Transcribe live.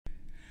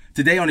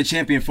Today on the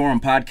Champion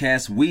Forum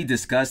podcast, we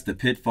discuss the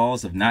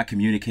pitfalls of not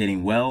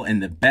communicating well and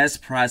the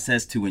best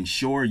process to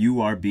ensure you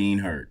are being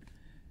heard.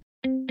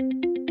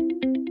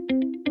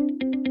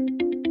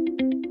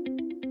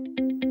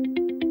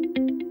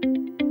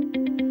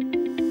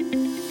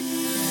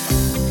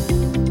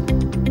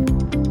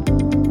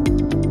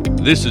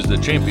 This is the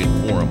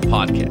Champion Forum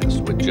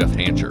podcast with Jeff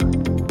Hancher,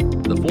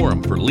 the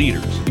forum for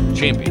leaders,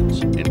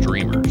 champions, and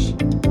dreamers.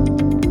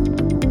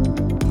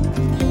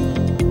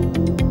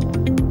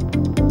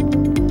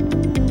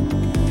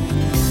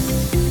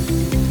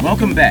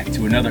 Welcome back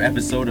to another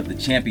episode of the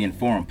Champion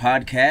Forum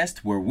podcast,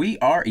 where we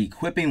are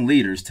equipping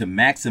leaders to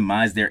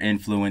maximize their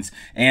influence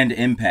and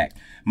impact.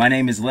 My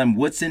name is Lem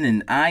Woodson,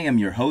 and I am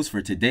your host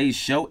for today's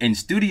show. In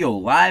studio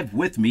live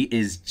with me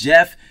is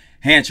Jeff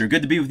Hancher.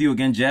 Good to be with you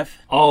again, Jeff.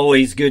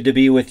 Always good to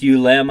be with you,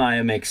 Lem. I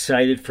am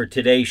excited for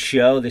today's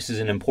show. This is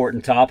an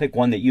important topic,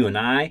 one that you and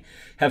I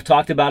have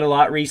talked about a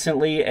lot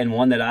recently, and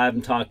one that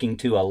I'm talking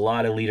to a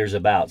lot of leaders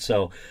about.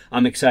 So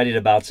I'm excited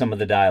about some of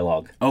the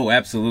dialogue. Oh,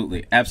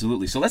 absolutely.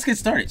 Absolutely. So let's get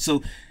started.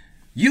 So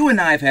you and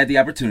I have had the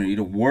opportunity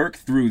to work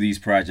through these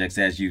projects,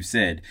 as you've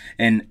said.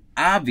 And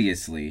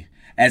obviously,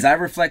 as I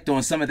reflect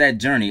on some of that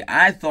journey,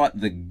 I thought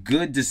the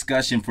good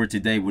discussion for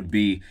today would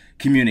be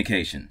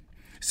communication.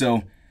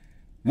 So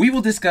we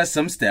will discuss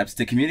some steps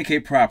to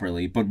communicate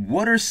properly, but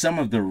what are some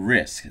of the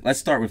risks?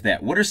 Let's start with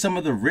that. What are some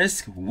of the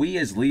risks we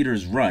as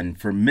leaders run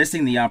for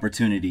missing the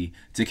opportunity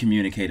to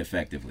communicate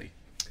effectively?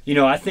 You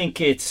know, I think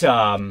it's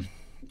a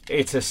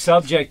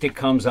subject that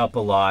comes up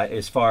a lot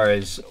as far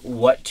as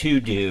what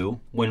to do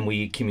when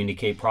we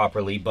communicate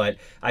properly, but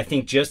I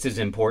think just as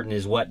important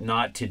is what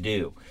not to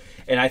do.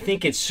 And I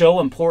think it's so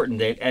important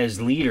that as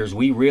leaders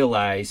we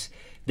realize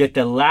that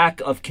the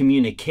lack of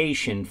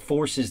communication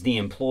forces the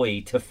employee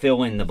to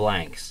fill in the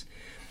blanks.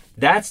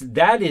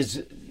 That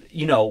is,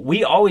 you know,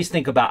 we always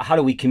think about how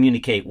do we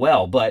communicate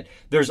well, but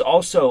there's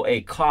also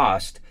a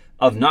cost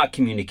of not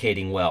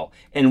communicating well.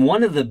 And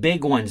one of the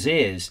big ones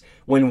is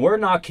when we're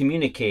not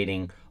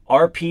communicating,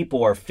 our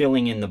people are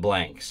filling in the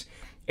blanks.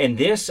 And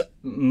this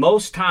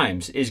most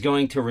times is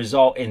going to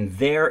result in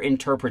their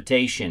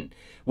interpretation,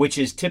 which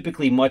is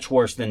typically much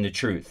worse than the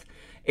truth.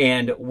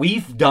 And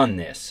we've done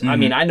this. Mm-hmm. I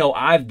mean, I know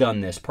I've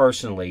done this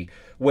personally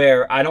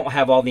where I don't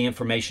have all the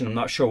information. I'm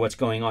not sure what's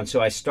going on.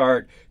 So I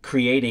start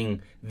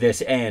creating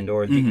this end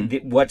or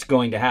what's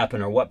going to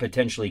happen or what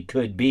potentially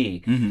could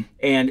be. Mm-hmm.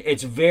 And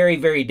it's very,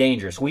 very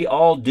dangerous. We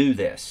all do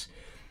this.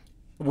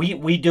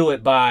 We do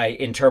it by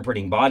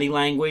interpreting body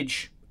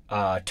language,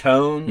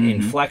 tone,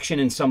 inflection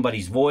in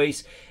somebody's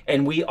voice.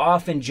 And we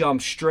often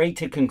jump straight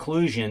to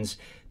conclusions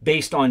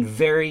based on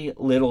very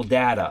little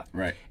data.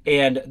 Right.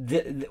 And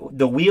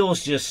the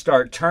wheels just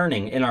start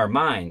turning in our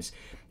minds.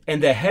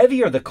 And the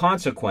heavier the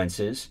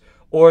consequences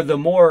or the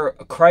more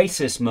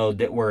crisis mode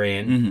that we're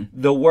in,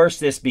 the worse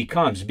this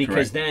becomes,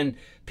 because then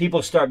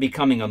people start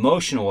becoming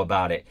emotional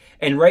about it.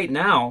 And right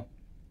now,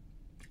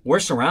 we're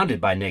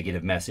surrounded by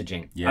negative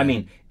messaging. Yeah. I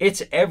mean,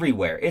 it's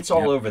everywhere. It's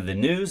all over the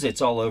news.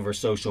 It's all over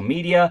social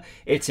media.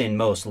 It's in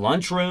most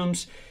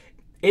lunchrooms.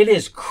 It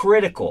is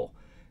critical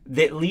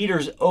that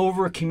leaders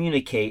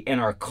over-communicate and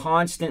are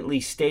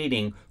constantly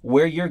stating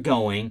where you're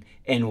going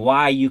and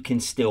why you can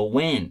still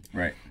win.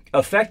 Right.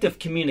 Effective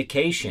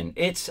communication,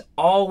 it's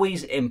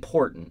always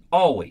important,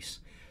 always,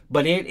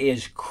 but it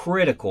is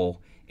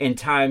critical in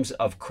times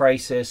of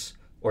crisis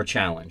or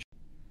challenge.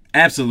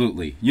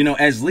 Absolutely. You know,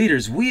 as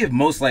leaders, we have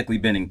most likely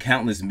been in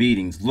countless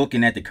meetings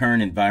looking at the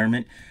current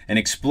environment and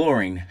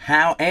exploring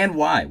how and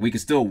why we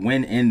can still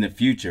win in the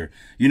future.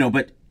 You know,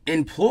 but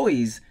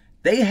employees,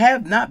 they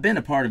have not been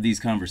a part of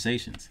these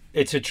conversations.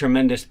 It's a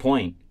tremendous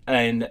point.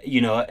 And, you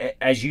know,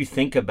 as you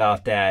think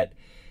about that,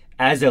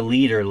 as a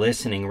leader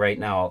listening right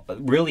now,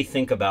 really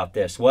think about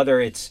this. Whether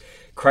it's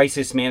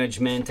crisis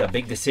management, a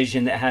big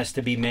decision that has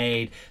to be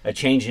made, a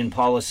change in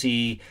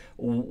policy,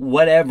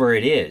 whatever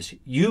it is,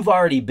 you've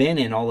already been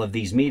in all of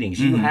these meetings.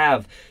 You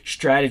have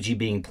strategy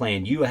being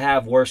planned. You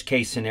have worst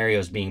case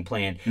scenarios being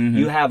planned.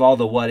 You have all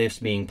the what ifs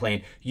being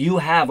planned. You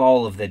have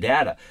all of the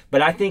data.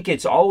 But I think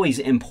it's always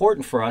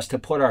important for us to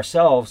put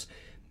ourselves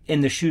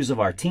in the shoes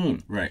of our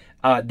team. Right.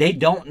 They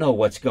don't know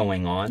what's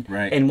going on.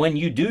 Right. And when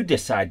you do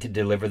decide to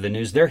deliver the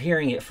news, they're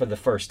hearing it for the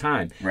first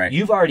time. Right.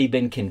 You've already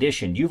been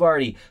conditioned. You've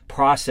already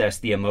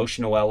processed the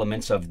emotional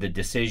elements of the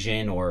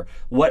decision or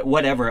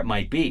whatever it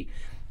might be.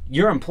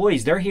 Your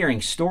employees, they're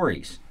hearing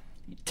stories,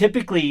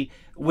 typically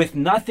with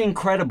nothing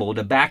credible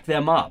to back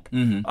them up.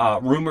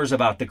 Rumors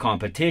about the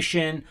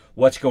competition,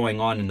 what's going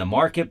on in the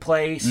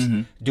marketplace.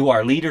 Do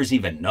our leaders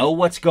even know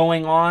what's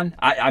going on?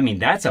 I mean,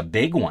 that's a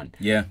big one.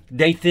 Yeah.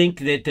 They think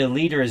that the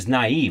leader is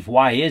naive.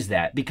 Why is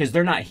that? Because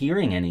they're not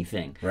hearing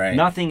anything. Right.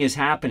 Nothing is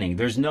happening.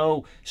 There's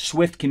no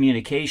swift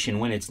communication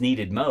when it's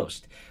needed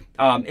most.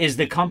 Is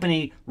the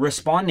company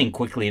responding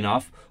quickly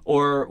enough,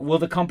 or will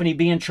the company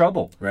be in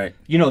trouble? Right.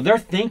 You know, they're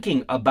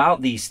thinking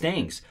about these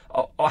things.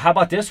 How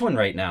about this one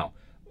right now?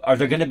 Are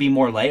there going to be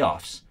more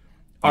layoffs?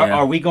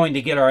 Are we going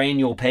to get our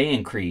annual pay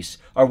increase?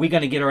 Are we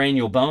going to get our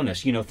annual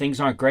bonus? Things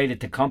aren't great at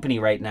the company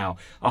right now.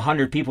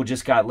 100 people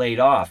just got laid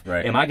off.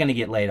 Right. Am I going to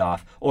get laid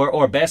off?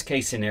 Or best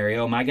case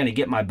scenario, am I going to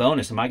get my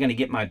bonus? Am I going to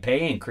get my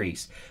pay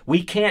increase?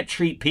 We can't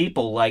treat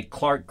people like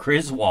Clark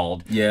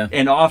Griswold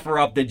and offer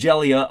up the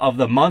Jelly of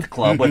the Month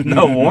Club with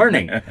no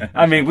warning.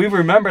 I mean, we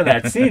remember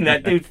that scene.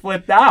 That dude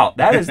flipped out.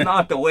 That is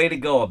not the way to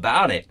go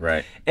about it.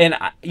 Right. And,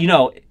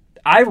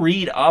 I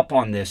read up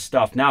on this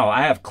stuff now.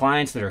 I have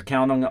clients that are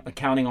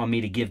counting on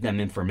me to give them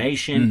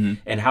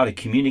information and how to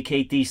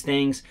communicate these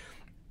things.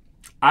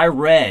 I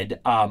read,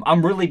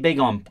 I'm really big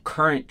on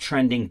current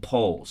trending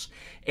polls.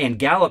 And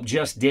Gallup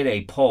just did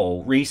a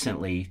poll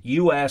recently,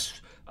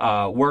 U.S.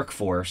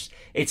 Workforce.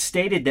 It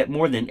stated that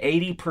more than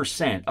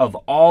 80% of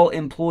all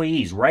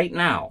employees right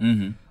now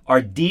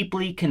are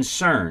deeply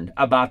concerned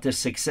about the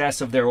success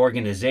of their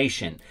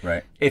organization.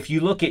 Right. If you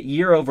look at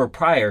year over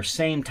prior,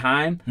 same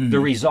time,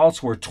 the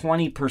results were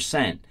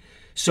 20%.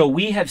 So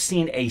we have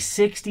seen a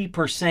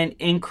 60%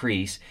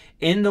 increase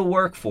in the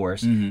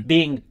workforce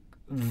being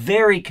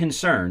very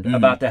concerned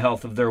about the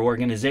health of their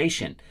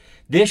organization.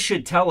 This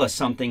should tell us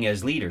something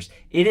as leaders.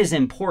 It is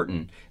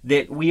important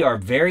that we are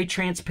very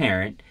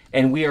transparent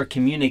and we are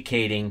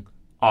communicating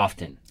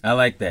often. I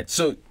like that.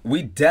 So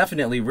we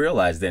definitely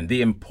realize then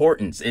the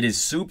importance. It is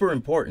super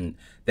important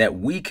that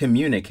we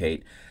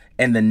communicate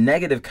and the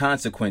negative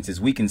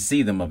consequences, we can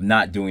see them of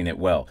not doing it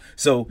well.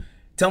 So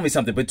tell me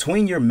something.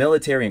 Between your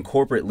military and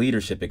corporate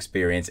leadership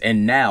experience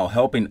and now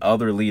helping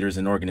other leaders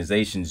and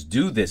organizations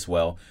do this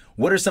well,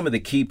 what are some of the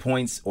key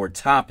points or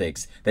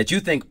topics that you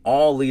think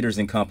all leaders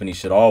and companies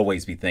should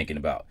always be thinking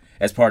about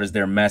as part of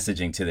their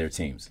messaging to their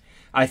teams?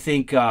 I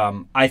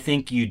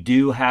think you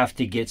do have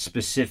to get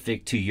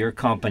specific to your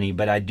company,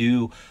 but I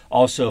do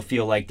also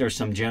feel like there's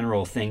some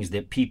general things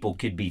that people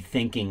could be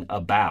thinking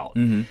about.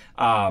 And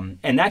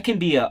that can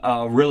be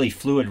a really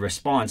fluid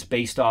response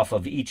based off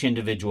of each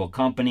individual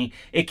company.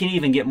 It can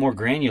even get more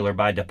granular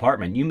by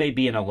department. You may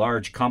be in a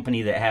large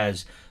company that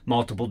has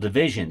multiple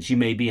divisions. You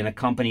may be in a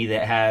company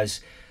that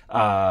has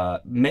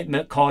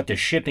call it the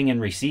shipping and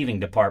receiving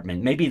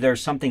department. Maybe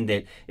there's something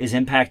that is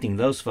impacting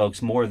those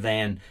folks more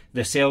than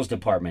the sales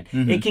department.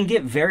 It can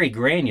get very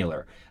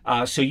granular.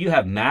 So you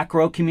have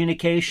macro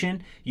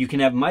communication, you can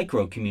have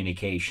micro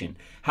communication.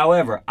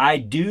 However, I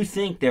do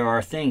think there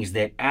are things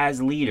that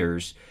as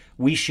leaders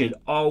we should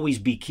always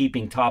be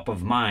keeping top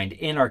of mind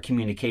in our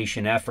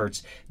communication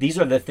efforts. These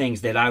are the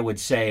things that I would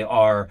say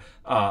are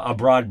a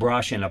broad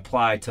brush and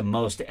apply to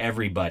most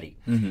everybody.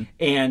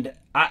 And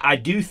I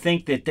do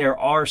think that there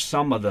are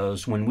some of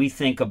those when we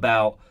think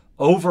about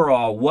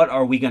overall, what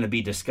are we going to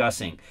be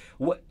discussing?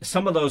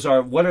 Some of those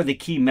are, what are the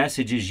key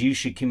messages you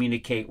should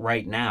communicate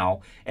right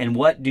now? And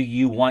what do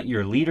you want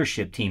your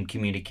leadership team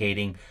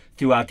communicating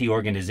throughout the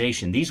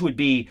organization? These would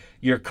be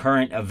your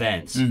current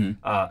events.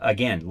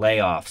 Again,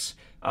 layoffs.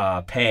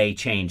 Pay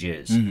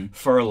changes,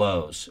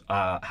 furloughs.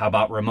 How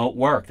about remote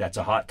work? That's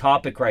a hot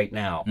topic right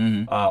now.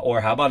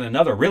 Or how about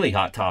another really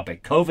hot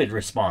topic, COVID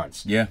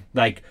response?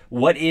 Like,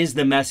 what is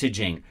the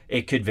messaging?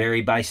 It could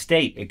vary by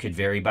state. It could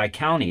vary by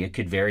county. It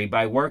could vary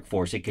by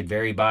workforce. It could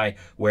vary by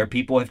where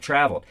people have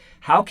traveled.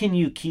 How can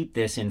you keep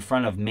this in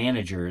front of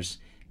managers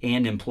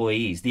and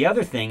employees? The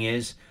other thing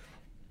is,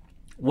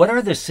 what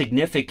are the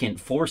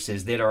significant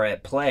forces that are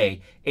at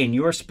play in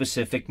your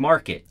specific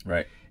market?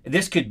 Right.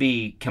 This could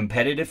be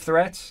competitive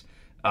threats,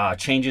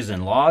 changes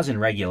in laws and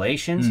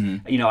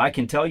regulations. I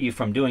can tell you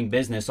from doing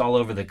business all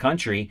over the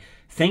country,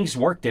 things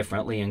work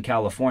differently in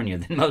California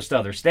than most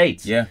other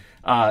states.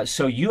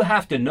 So you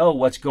have to know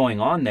what's going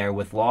on there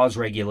with laws,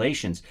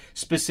 regulations,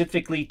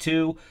 specifically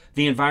to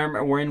the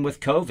environment we're in with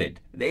COVID.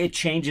 It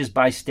changes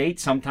by state,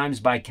 sometimes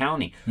by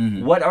county.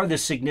 What are the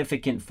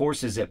significant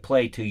forces at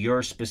play to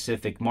your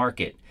specific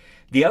market?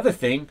 The other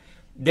thing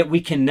that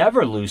we can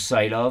never lose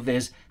sight of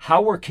is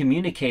how we're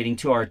communicating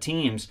to our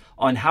teams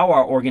on how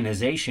our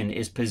organization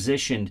is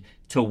positioned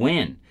to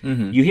win.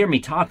 You hear me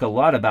talk a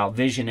lot about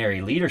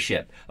visionary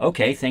leadership.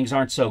 Okay, things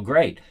aren't so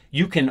great.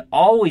 You can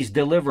always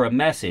deliver a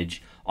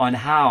message on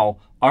how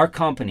our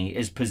company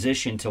is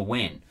positioned to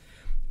win.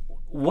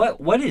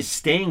 What is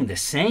staying the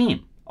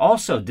same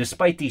also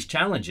despite these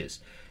challenges?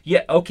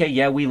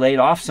 We laid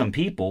off some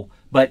people,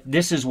 but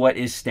this is what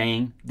is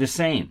staying the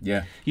same.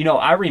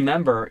 I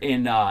remember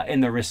in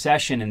the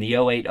recession in the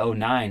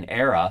 08-09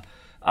 era,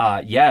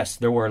 yes,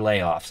 there were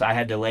layoffs. I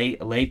had to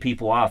lay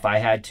people off. I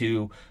had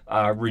to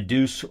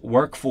reduce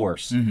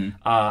workforce.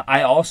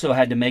 I also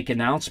had to make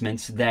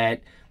announcements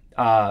that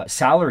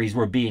salaries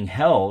were being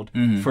held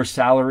for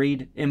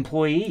salaried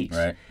employees.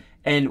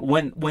 And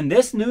when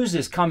this news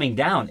is coming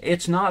down,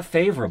 it's not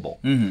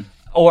favorable.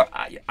 Or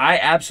I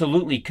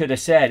absolutely could have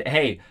said,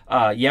 hey,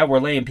 we're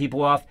laying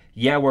people off.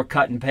 Yeah, we're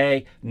cutting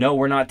pay. No,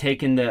 we're not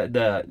taking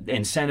the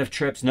incentive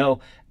trips. No,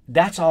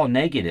 that's all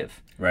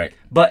negative.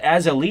 But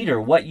as a leader,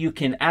 what you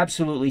can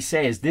absolutely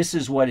say is this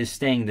is what is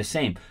staying the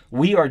same.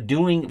 We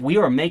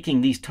are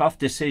making these tough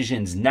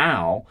decisions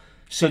now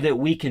so that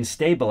we can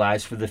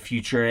stabilize for the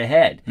future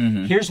ahead.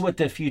 Here's what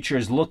the future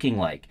is looking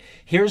like.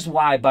 Here's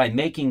why by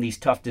making these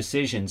tough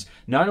decisions,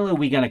 not only are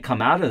we going to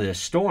come out of this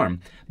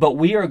storm, but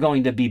we are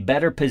going to be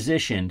better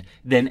positioned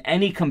than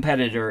any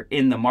competitor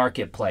in the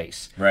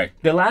marketplace. Right.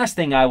 The last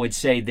thing I would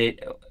say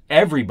that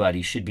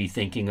everybody should be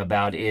thinking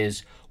about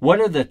is, what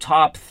are the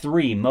top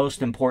 3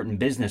 most important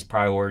business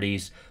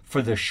priorities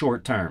for the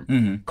short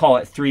term? Call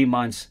it 3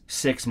 months,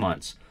 6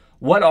 months.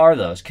 What are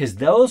those? Because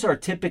those are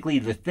typically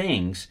the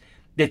things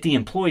that the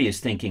employee is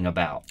thinking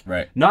about.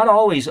 Right. Not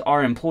always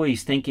are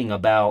employees thinking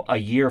about a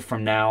year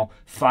from now,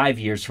 5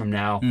 years from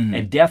now,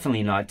 and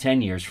definitely not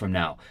 10 years from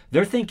now.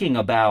 They're thinking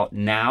about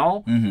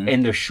now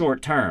and the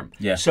short term.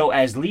 Yeah. So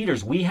as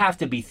leaders, we have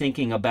to be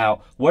thinking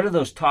about, what are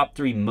those top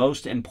 3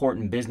 most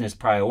important business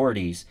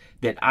priorities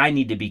that I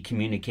need to be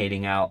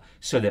communicating out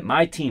so that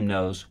my team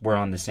knows we're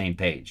on the same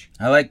page.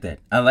 I like that.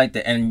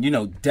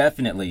 And,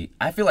 definitely,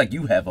 I feel like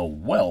you have a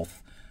wealth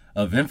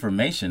of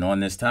information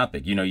on this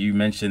topic. You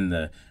mentioned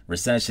the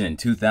recession in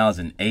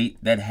 2008.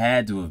 That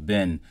had to have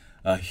been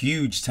a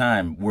huge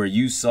time where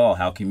you saw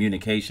how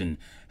communication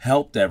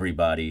helped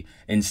everybody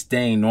in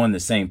staying on the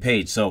same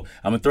page. So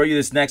I'm going to throw you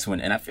this next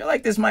one, and I feel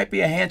like this might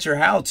be a Hancher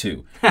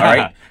how-to. All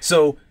right?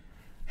 So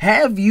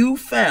have you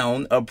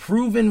found a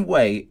proven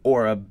way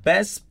or a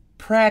best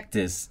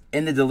practice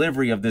in the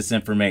delivery of this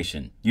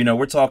information?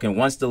 We're talking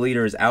once the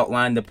leader has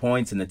outlined the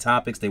points and the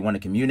topics they want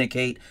to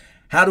communicate,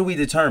 how do we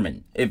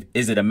determine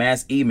is it a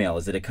mass email,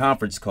 is it a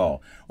conference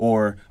call,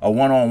 or a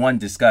one-on-one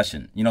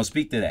discussion?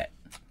 Speak to that.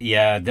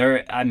 Yeah,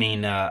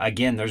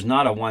 again, there's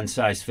not a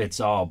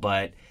one-size-fits-all,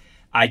 but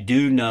I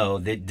do know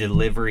that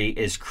delivery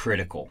is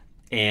critical,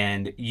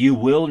 and you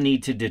will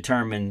need to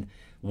determine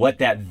what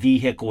that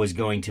vehicle is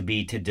going to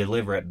be to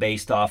deliver it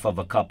based off of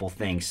a couple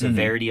things: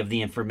 severity of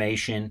the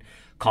information,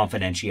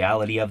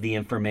 confidentiality of the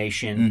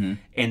information,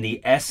 and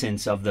the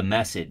essence of the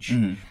message.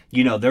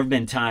 There have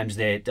been times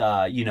that,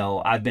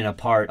 I've been a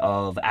part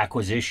of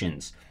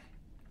acquisitions,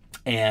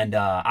 and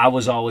I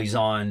was always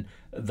on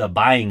the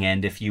buying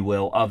end, if you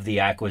will, of the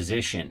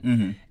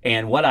acquisition.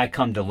 And what I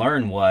come to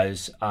learn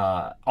was,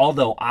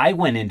 although I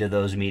went into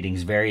those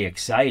meetings very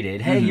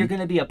excited, hey, you're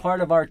going to be a part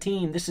of our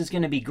team, this is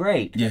going to be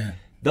great. Yeah.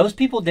 Those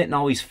people didn't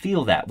always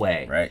feel that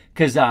way. Right.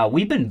 Because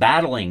we've been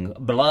battling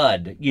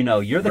blood.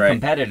 You're the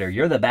competitor,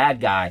 you're the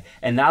bad guy,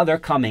 and now they're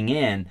coming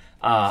in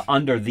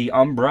under the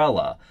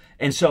umbrella.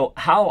 And so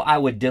how I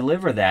would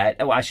deliver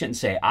that, I shouldn't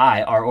say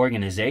our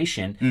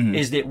organization,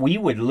 is that we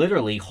would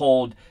literally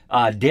hold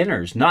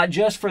dinners, not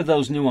just for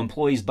those new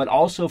employees, but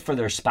also for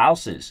their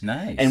spouses.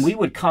 Nice. And we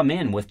would come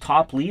in with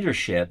top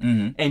leadership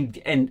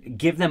and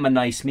give them a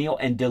nice meal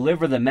and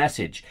deliver the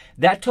message.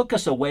 That took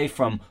us away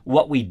from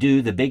what we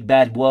do, the big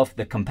bad wolf,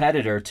 the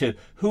competitor, to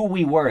who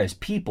we were as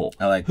people,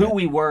 who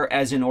we were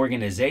as an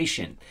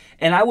organization.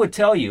 And I would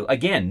tell you,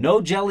 again,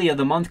 no Jelly of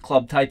the Month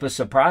Club type of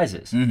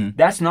surprises.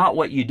 That's not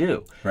what you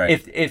do. Right.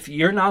 If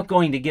you're not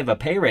going to give a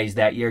pay raise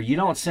that year, you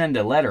don't send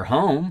a letter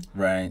home.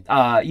 Right.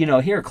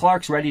 Here,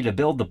 Clark's ready to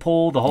build the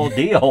pool, the whole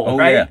deal,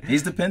 right? Yeah,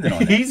 he's dependent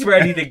on that. He's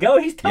ready to go.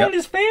 He's telling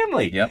his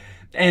family. Yep.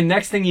 And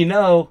next thing you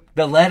know,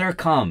 the letter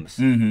comes.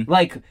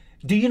 Like,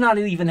 do you not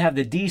even have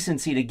the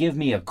decency to give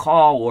me a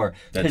call or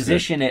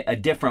position it a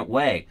different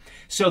way?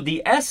 So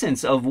the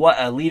essence of what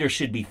a leader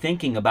should be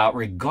thinking about,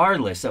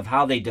 regardless of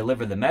how they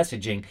deliver the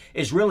messaging,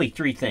 is really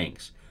 3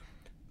 things.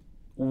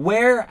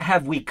 Where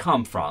have we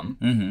come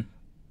from?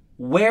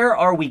 Where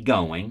are we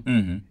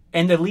going?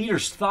 And the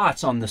leader's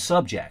thoughts on the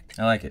subject.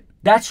 I like it.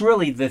 That's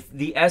really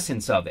the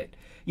essence of it.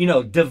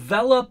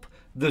 Develop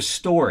the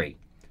story.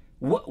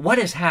 What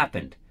has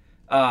happened?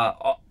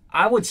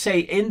 I would say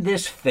in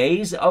this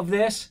phase of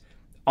this,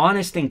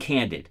 honest and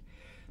candid,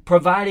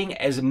 providing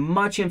as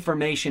much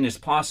information as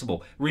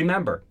possible.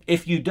 Remember,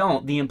 if you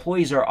don't, the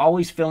employees are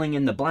always filling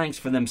in the blanks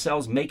for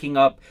themselves, making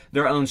up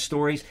their own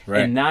stories,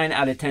 and 9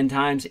 out of 10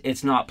 times,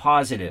 it's not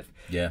positive.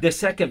 Yeah. The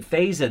second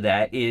phase of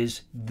that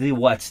is the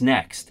what's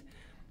next.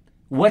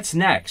 What's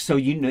next? So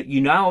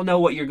you now know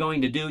what you're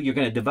going to do. You're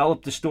going to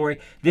develop the story.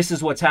 This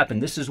is what's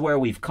happened. This is where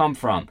we've come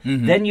from.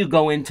 Then you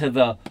go into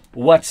the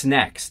what's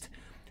next.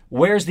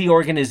 Where's the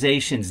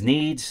organization's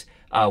needs?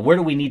 Where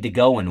do we need to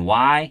go and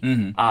why?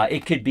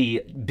 It could be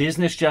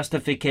business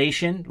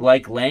justification,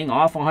 like laying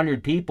off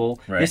 100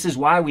 people. This is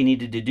why we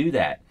needed to do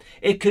that.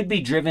 It could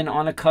be driven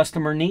on a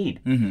customer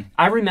need.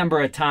 I remember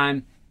a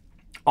time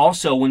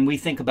also when we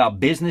think about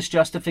business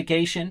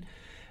justification,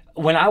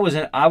 when I was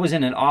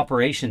in an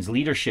operations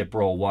leadership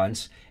role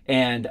once,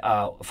 and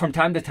from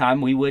time to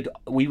time we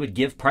would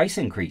give price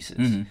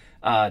increases.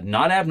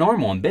 Not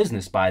abnormal in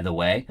business, by the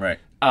way. Right.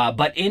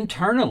 But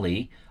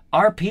internally,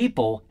 our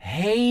people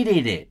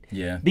hated it.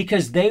 Yeah.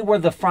 Because they were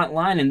the front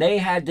line and they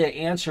had to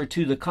answer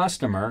to the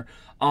customer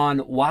on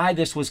why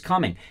this was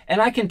coming. And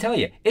I can tell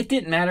you, it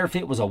didn't matter if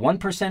it was a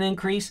 1%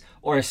 increase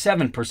or a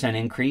 7%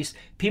 increase.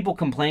 People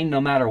complained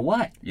no matter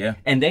what. Yeah.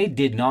 And they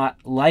did not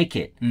like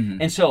it.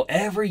 And so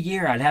every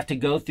year I'd have to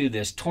go through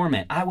this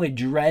torment. I would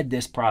dread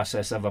this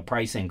process of a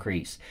price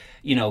increase,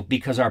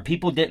 because our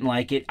people didn't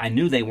like it. I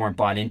knew they weren't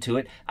bought into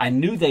it. I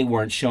knew they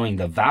weren't showing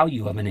the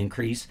value of an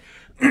increase.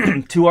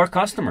 to our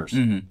customers.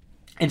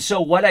 And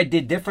so what I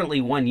did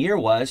differently one year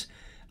was,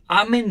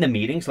 I'm in the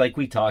meetings like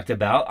we talked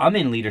about. I'm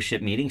in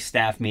leadership meetings,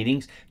 staff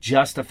meetings,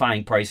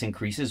 justifying price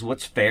increases,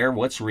 what's fair,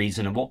 what's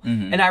reasonable.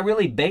 And I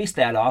really based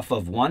that off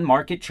of, one,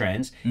 market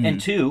trends, and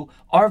two,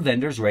 our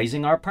vendors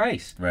raising our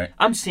price. Right.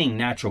 I'm seeing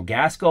natural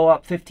gas go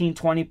up 15,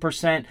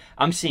 20%.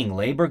 I'm seeing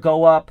labor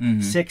go up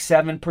 6,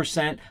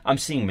 7%. I'm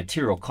seeing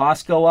material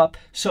costs go up.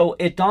 So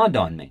it dawned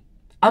on me,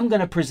 I'm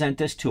going to present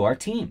this to our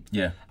team.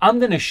 Yeah. I'm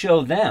going to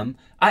show them.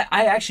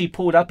 I actually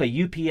pulled up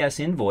a UPS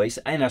invoice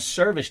and a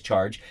service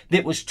charge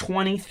that was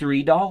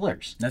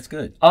 $23. That's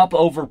good. Up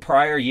over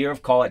prior year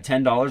of, call it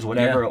 $10,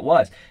 whatever it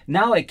was.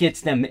 Now it gets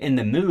them in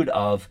the mood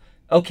of,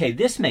 okay,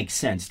 this makes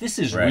sense. This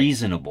is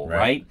reasonable,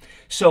 right?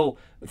 So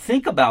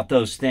think about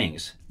those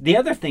things. The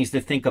other things to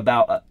think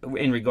about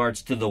in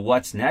regards to the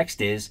what's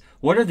next is,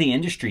 what are the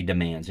industry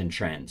demands and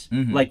trends?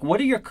 Like,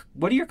 what are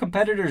your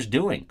competitors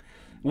doing?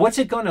 What's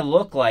it going to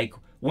look like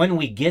when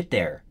we get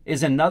there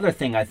is another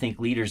thing I think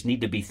leaders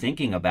need to be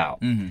thinking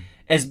about.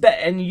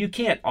 And you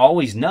can't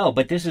always know,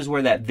 but this is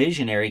where that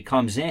visionary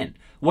comes in.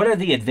 What are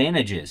the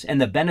advantages and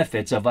the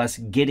benefits of us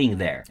getting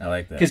there? I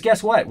like that. Because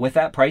guess what? With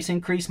that price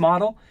increase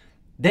model,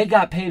 they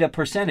got paid a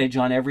percentage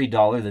on every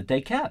dollar that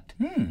they kept.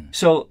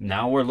 So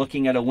now we're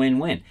looking at a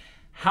win-win.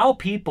 How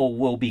people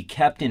will be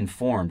kept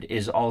informed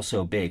is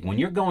also big. When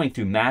you're going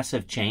through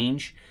massive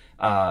change,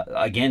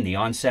 again, the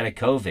onset of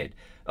COVID,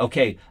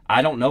 okay,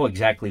 I don't know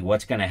exactly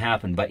what's going to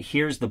happen, but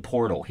here's the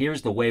portal.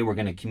 Here's the way we're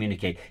going to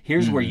communicate.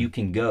 Here's where you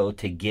can go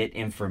to get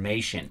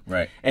information.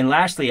 Right. And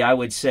lastly, I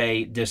would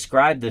say,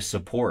 describe the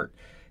support.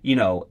 You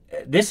know,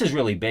 this is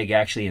really big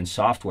actually in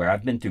software.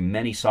 I've been through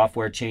many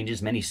software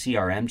changes, many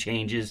CRM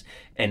changes,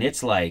 and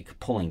it's like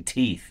pulling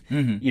teeth.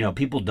 You know,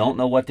 people don't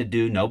know what to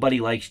do. Nobody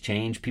likes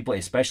change, people,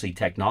 especially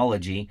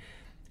technology.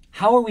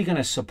 How are we going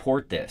to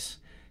support this?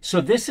 So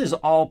this is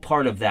all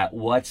part of that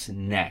what's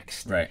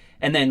next. Right.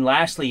 And then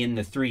lastly, in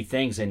the three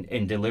things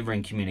in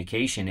delivering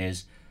communication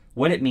is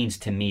what it means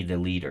to me, the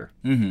leader.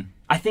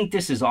 I think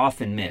this is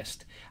often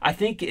missed. I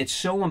think it's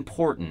so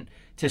important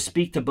to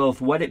speak to both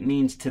what it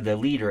means to the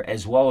leader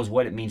as well as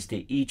what it means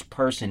to each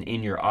person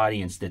in your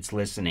audience that's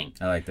listening.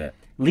 I like that.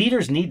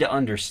 Leaders need to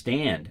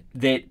understand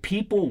that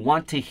people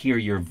want to hear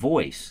your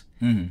voice.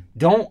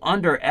 Don't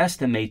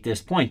underestimate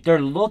this point. They're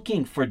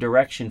looking for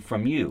direction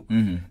from you.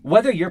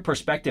 Whether your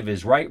perspective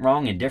is right,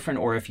 wrong, and different,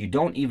 or if you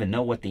don't even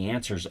know what the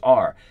answers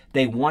are,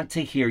 they want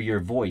to hear your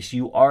voice.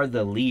 You are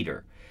the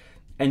leader.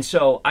 And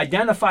so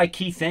identify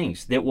key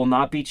things that will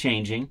not be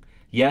changing.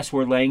 Yes,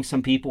 we're laying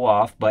some people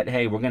off, but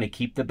hey, we're going to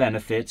keep the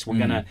benefits. We're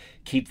going to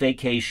keep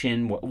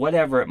vacation,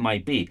 whatever it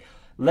might be.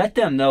 Let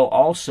them know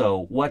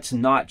also what's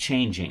not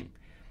changing,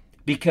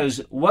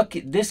 because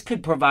this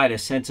could provide a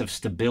sense of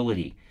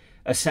stability,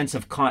 a sense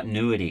of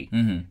continuity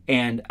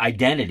and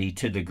identity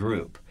to the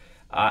group.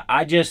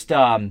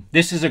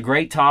 This is a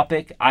great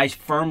topic. I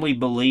firmly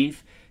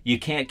believe you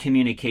can't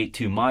communicate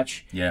too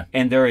much,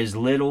 and there is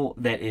little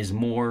that is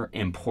more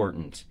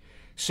important.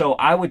 So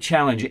I would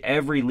challenge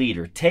every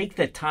leader, take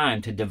the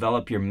time to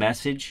develop your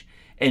message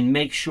and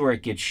make sure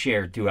it gets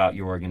shared throughout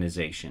your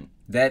organization.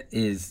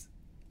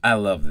 I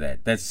love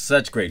that. That's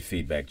such great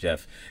feedback,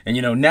 Jeff. And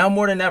you know, now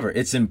more than ever,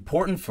 it's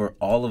important for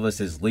all of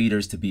us as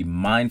leaders to be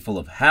mindful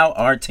of how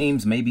our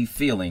teams may be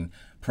feeling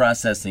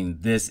processing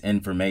this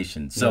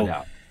information.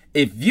 So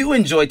if you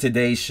enjoyed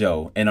today's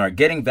show and are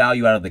getting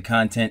value out of the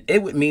content,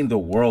 it would mean the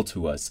world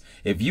to us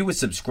if you would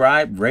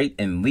subscribe, rate,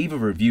 and leave a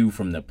review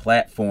from the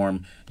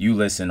platform you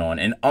listen on.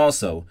 And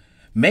also,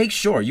 make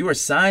sure you are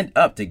signed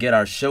up to get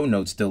our show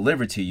notes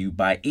delivered to you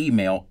by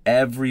email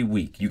every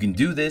week. You can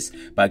do this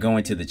by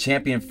going to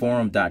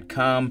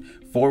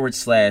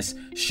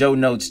thechampionforum.com/show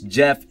notes.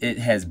 Jeff, it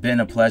has been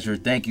a pleasure.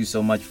 Thank you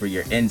so much for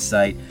your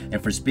insight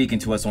and for speaking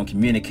to us on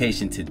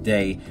communication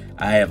today.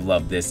 I have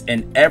loved this.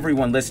 And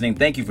everyone listening,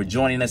 thank you for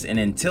joining us. And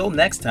until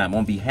next time,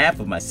 on behalf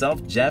of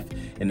myself, Jeff,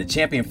 and the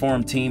Champion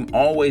Forum team,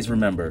 always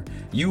remember,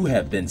 you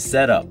have been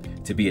set up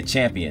to be a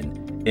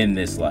champion in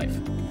this life.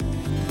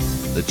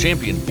 The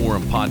Champion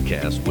Forum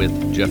Podcast with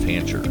Jeff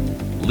Hancher.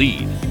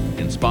 Lead,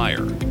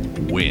 inspire,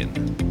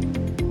 win.